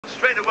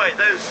straight away,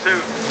 those two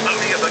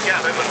opening up a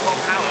gap over Tom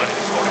Howard,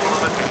 who's scored one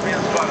of the most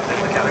experienced drivers in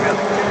the category. I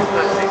think it's his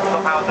first season.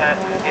 Tom Howard there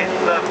in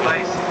third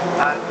place,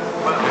 and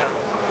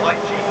light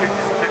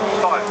G50s and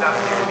 55s. Now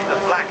it seems to be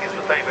the black is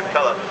the favoured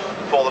colour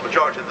for the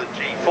majority of the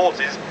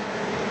G40s.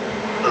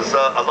 There's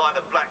a line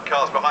of black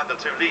cars behind the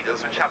two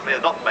leaders, which happily are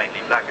not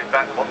mainly black. In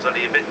fact, one's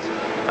only a bit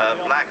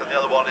black and the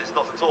other one is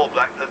not at all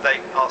black. They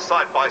are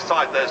side by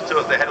side, those two,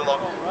 as they head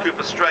along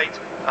Cooper Straight,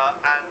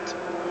 and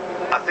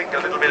I think a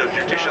little bit of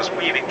judicious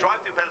weaving.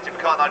 Drive-through penalty for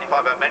car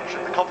 95 I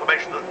mentioned. The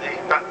confirmation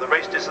that the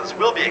race distance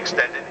will be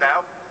extended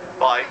now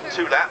by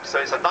 2 laps, so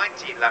it's a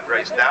 19-lap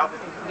race now,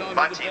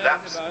 19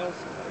 laps,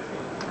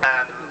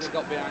 and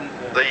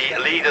the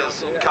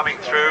leaders coming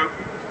through,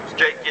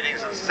 Jake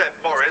Giddings and Seb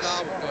Morris.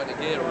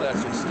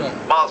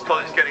 Miles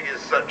Collins getting his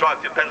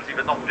drive-through penalty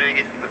but not doing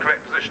it in the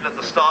correct position at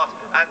the start,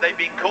 and they've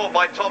been caught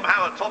by Tom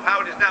Howard. Tom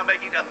Howard is now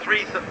making a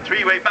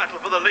three-way battle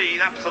for the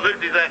lead,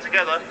 absolutely there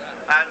together,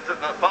 and the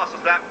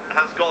fastest lap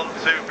has gone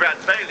to Brad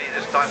Bailey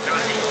this time too,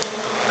 as he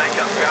make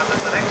up ground. And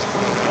the next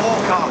 4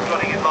 cars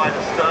running in line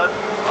astern,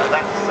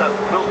 that's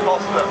Will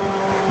Foster,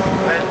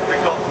 then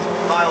we've got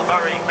Niall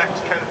Murray, Max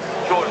Coates,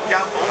 George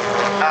Gamble,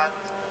 and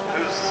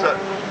who's